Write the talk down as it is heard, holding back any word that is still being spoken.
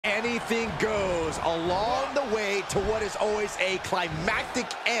anything goes along the way to what is always a climactic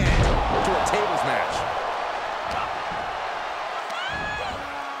end to a tables match.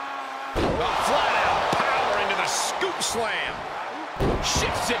 Flat out power into the scoop slam.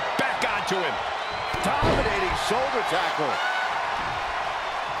 Shifts it back onto him. Dominating shoulder tackle.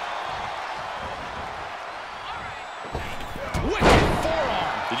 Wicked forearm.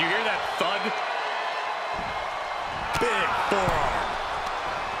 Did you hear that thud? Big forearm.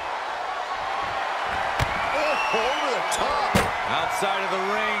 Oh, over the top. Outside of the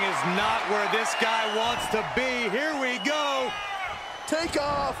ring is not where this guy wants to be. Here we go. Take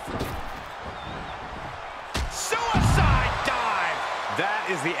off. Suicide dive. That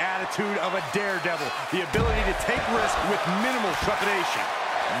is the attitude of a daredevil. The ability to take risk with minimal trepidation.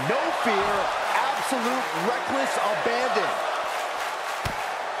 No fear, absolute reckless abandon.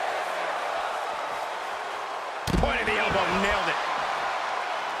 Point of the elbow, nailed it.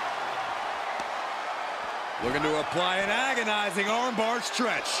 Looking to apply an agonizing armbar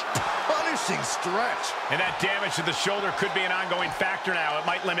stretch. Punishing stretch. And that damage to the shoulder could be an ongoing factor now. It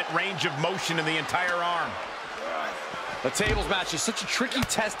might limit range of motion in the entire arm. A tables match is such a tricky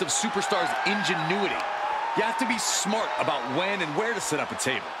test of superstars' ingenuity. You have to be smart about when and where to set up a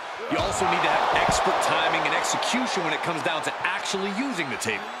table. You also need to have expert timing and execution when it comes down to actually using the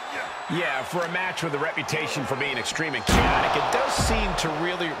table. Yeah, for a match with a reputation for being extreme and chaotic, it does seem to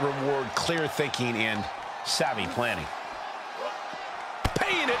really reward clear thinking and savvy planning.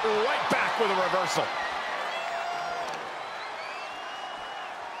 Paying it right back with a reversal.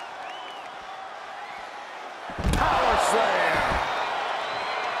 Power slam.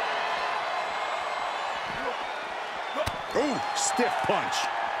 Ooh, stiff punch.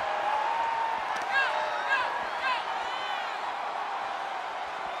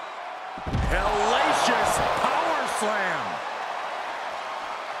 Hellacious power slam.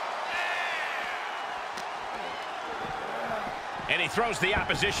 And he throws the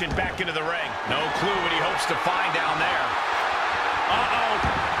opposition back into the ring. No clue what he hopes to find down there. Uh-oh.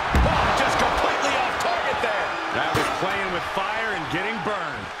 Oh, just completely off target there. That was playing with fire and getting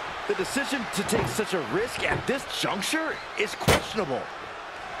burned. The decision to take such a risk at this juncture is questionable.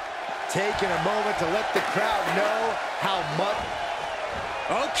 Taking a moment to let the crowd know how much.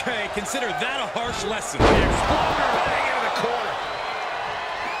 Okay, consider that a harsh lesson. The exploder heading into the corner.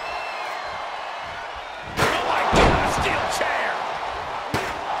 Oh my God, a steel chair.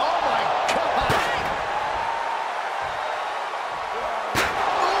 Oh my God!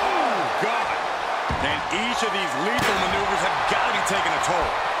 Oh, God. And each of these lethal maneuvers have got to be taking a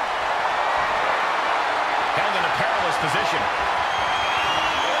toll. Held in a perilous position.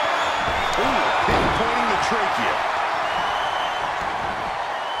 Ooh, pinpointing the trachea.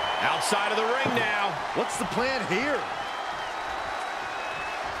 Outside of the ring now. What's the plan here?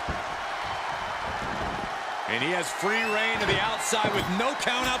 And he has free reign to the outside with no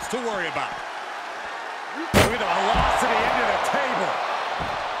countouts to worry about. Look at the velocity into the table.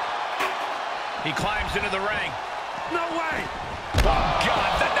 He climbs into the ring. No way! Oh,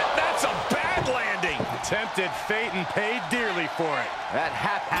 God, that's a bad landing. Tempted fate and paid dearly for it. That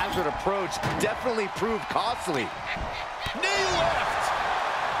haphazard approach definitely proved costly. Knee lift.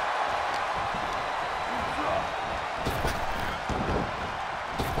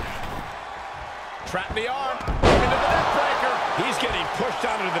 Trap the arm. Into the neck breaker. He's getting pushed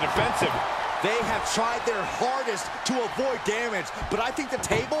out into the defensive. They have tried their hardest to avoid damage, but I think the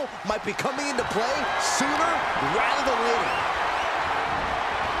table might be coming into play sooner rather than later.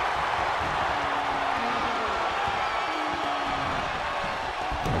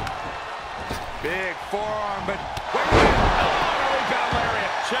 Big forearm, but wait a minute. Oh, rebound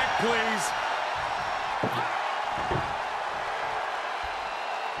lariat. Check, please.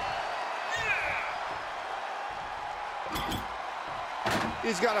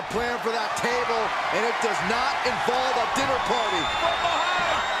 He's got a plan for that table, and it does not involve a dinner party. From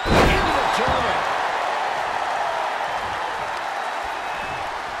behind. Into the German.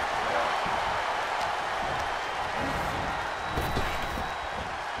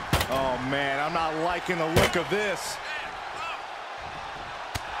 Oh, man, I'm not liking the look of this.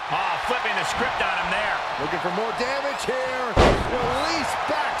 Oh, flipping the script on him there. Looking for more damage here. Release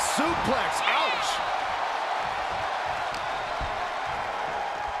back suplex. Ouch.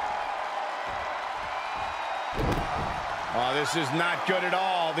 Oh, this is not good at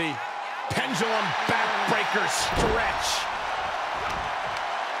all. The pendulum backbreaker stretch.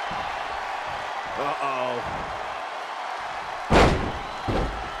 Uh-oh.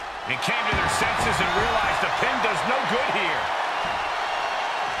 And came to their senses and realized the pin does no good here.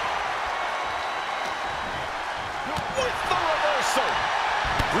 With the reversal.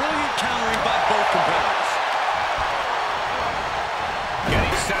 Brilliant countering by both competitors.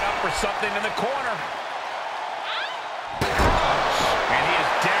 Getting set up for something in the corner. And he is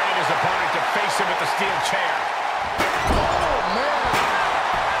daring his opponent to face him with the steel chair. Oh, man.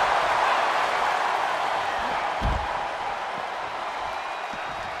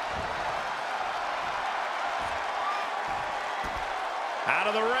 Out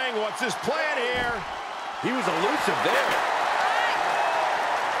of the ring, what's his plan here? He was elusive there.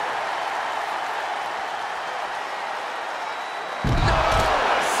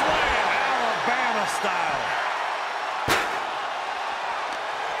 Slam, Alabama style.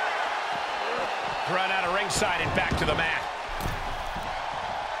 Run out of ringside and back to the mat.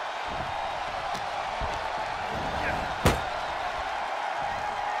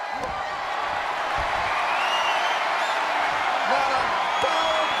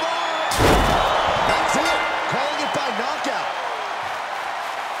 That's it. Calling it by knockout.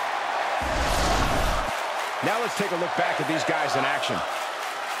 Now let's take a look back at these guys in action.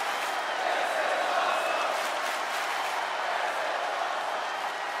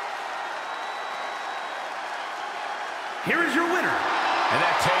 Here is your winner. And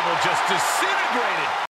that table just disintegrated.